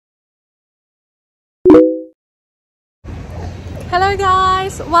Hello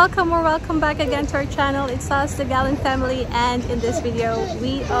guys, welcome back again to our channel. It's us, the Galon family, and in this video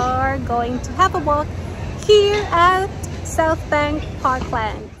we are going to have a walk here at Southbank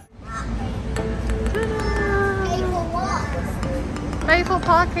Parklands. Pay for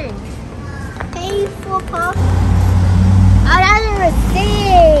parking. Pay for parking. Another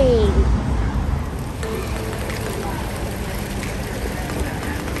thing.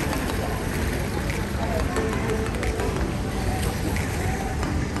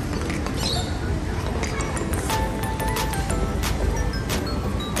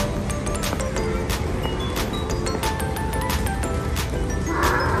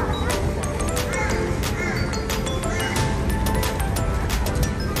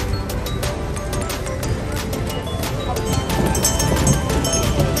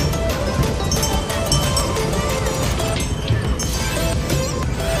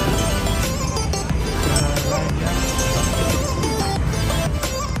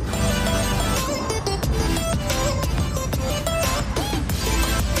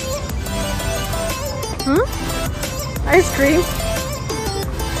 Ice cream.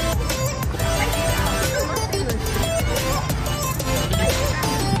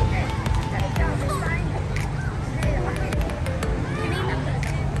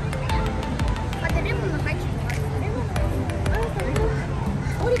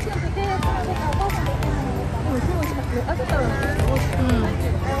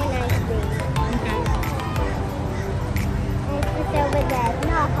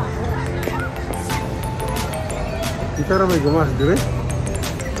 Kita ramai gemas dulu. I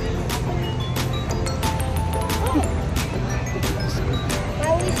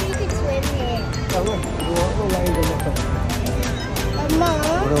wish we could swim here. Kalau gua lain gemas.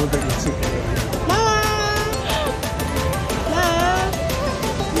 Mama. Orang udah kecil. Mama. Mama.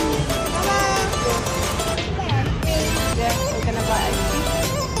 Mama. Yeah, we're gonna buy ice cream.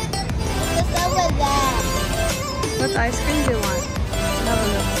 What's over there? What ice cream do you want? Have a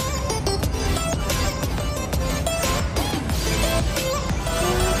look.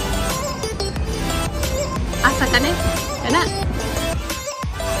 Asakan eh? Enak?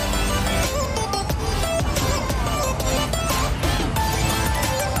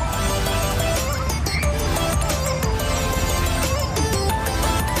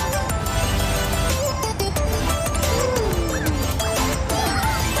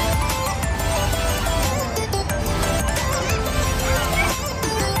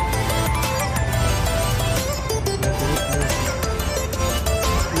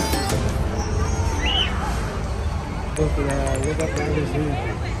 I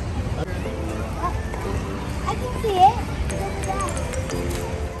can see it.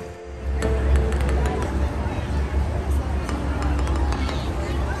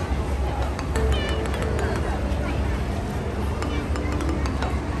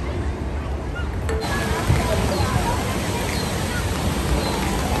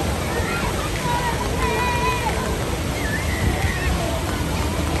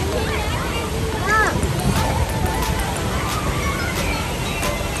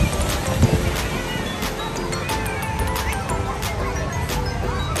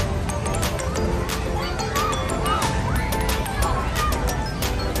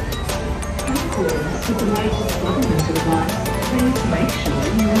 To the latest government advice, please make sure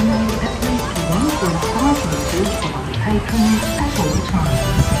you remain at least 1.5 metres from other patrons at all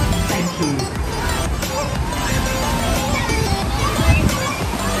times. Thank you.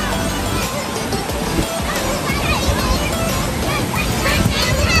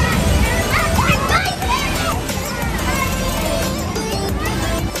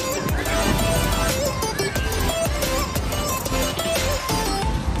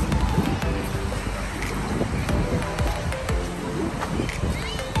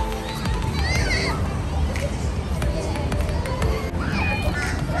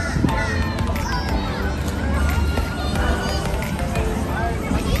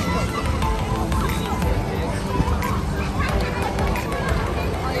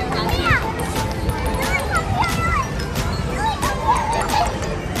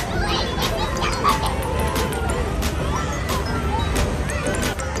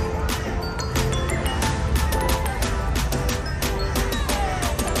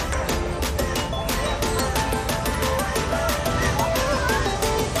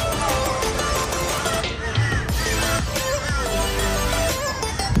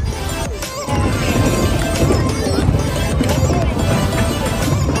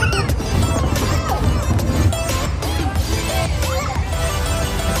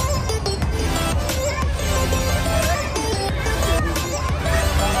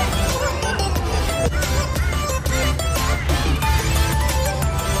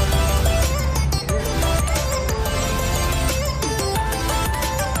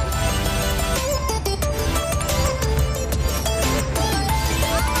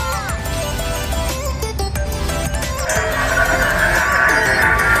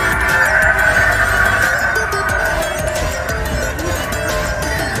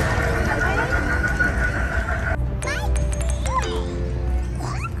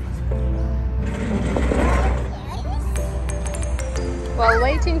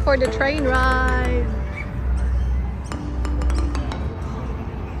 waiting for the train ride.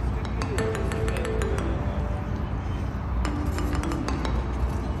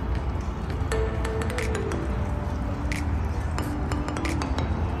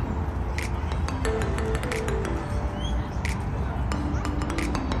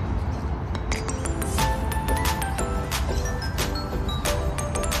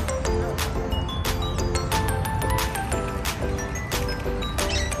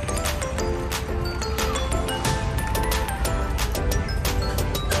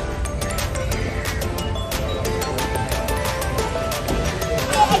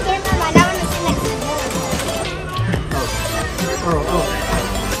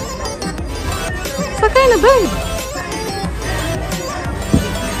 Sakay na ba?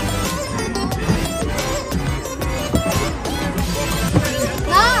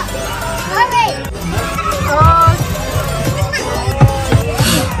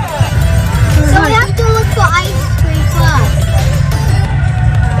 So we have to look for ice cream first.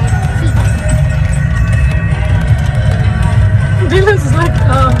 Dylan's like,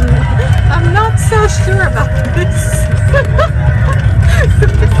 I'm not so sure about this. The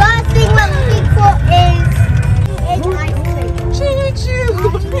first thing we're looking for is ice cream. Choo-choo!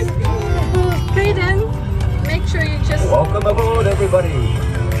 Okay then, make sure you just... Welcome aboard, everybody.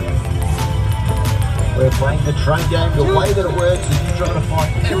 We're playing the train game. The way that it works is you try to find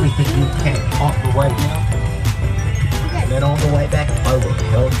everything you can on the way down. And then on the way back, I will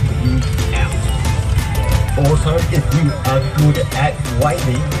help you out. Also, if you are good at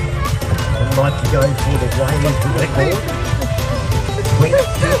waving, I'd like to go for the waving record. Quick,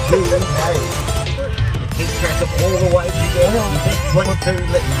 22, keep track of all the waves you get. You think 22,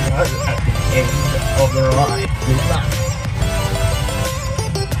 let me know at the end of the ride. Good luck.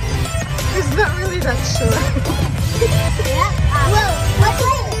 It's not really that sure. Well, what's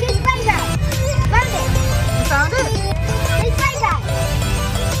it? This way guy. Found it. You found it? This way guy.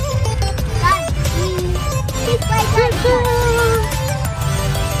 This way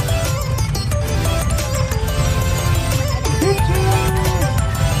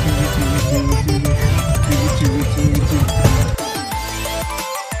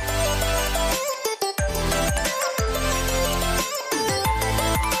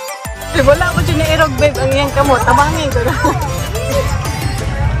Wala ko dyan na irog, babe. Ang iyang kamot. Tabangin ko na.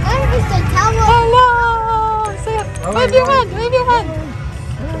 Where is the tower? Hello! Sir, wave your hand! Wave your hand!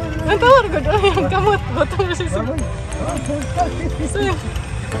 Ang tawar ko doon. Ang kamot. Botong mo siya. Sir.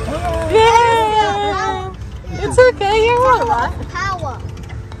 Yeah! It's okay. You're alright. Power.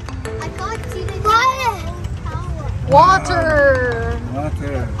 I can't see the tower. Water!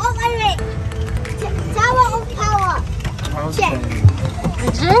 Water. Oh, wait. Tower of power. Check.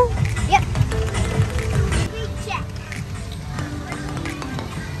 Did you? Yep. Check.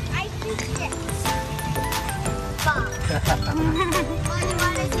 I can check. Bob. 1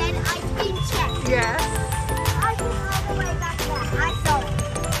 1 10. I can check. Yes. I can all the way back there. I saw it.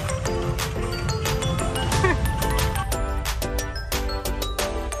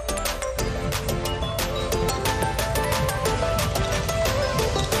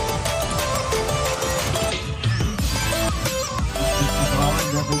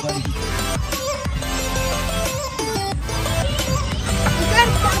 Everybody.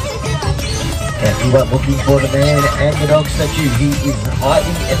 If you are looking for the man and the dog statue, he is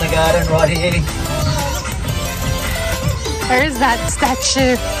hiding in the garden right here. Where is that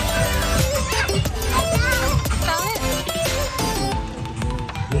statue?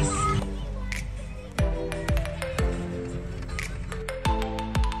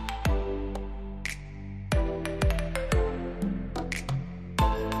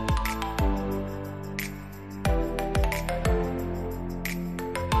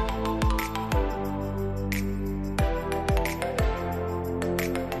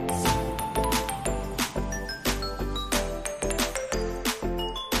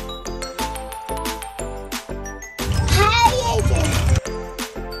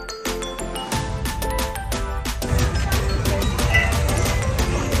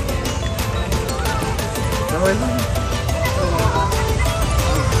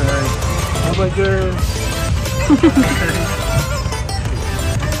 Oh my girl.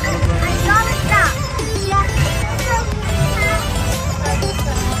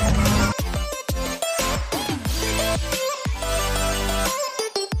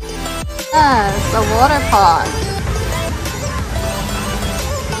 Yes, a water park.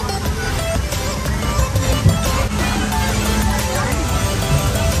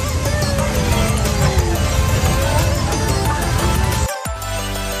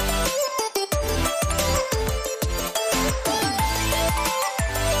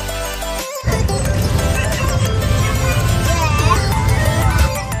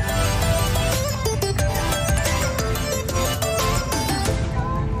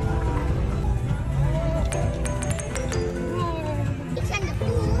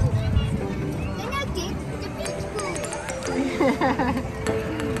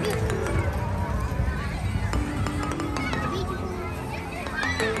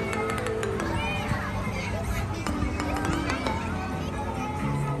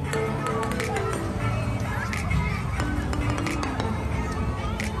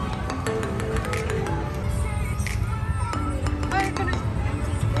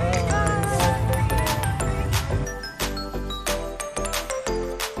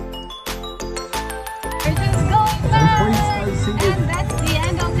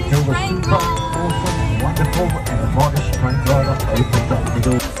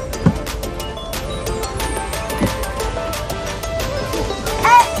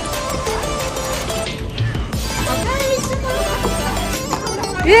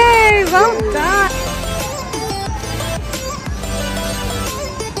 Yay! Well done!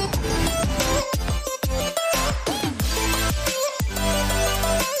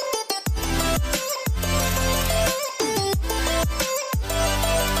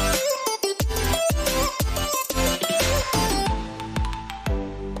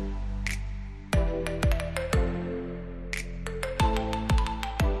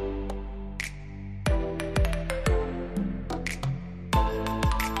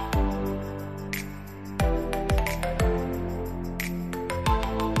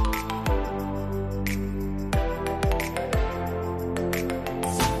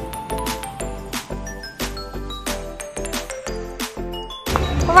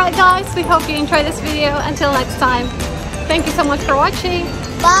 Alright guys, we hope you enjoyed this video. Until next time, thank you so much for watching.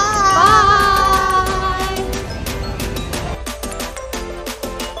 Bye. Bye!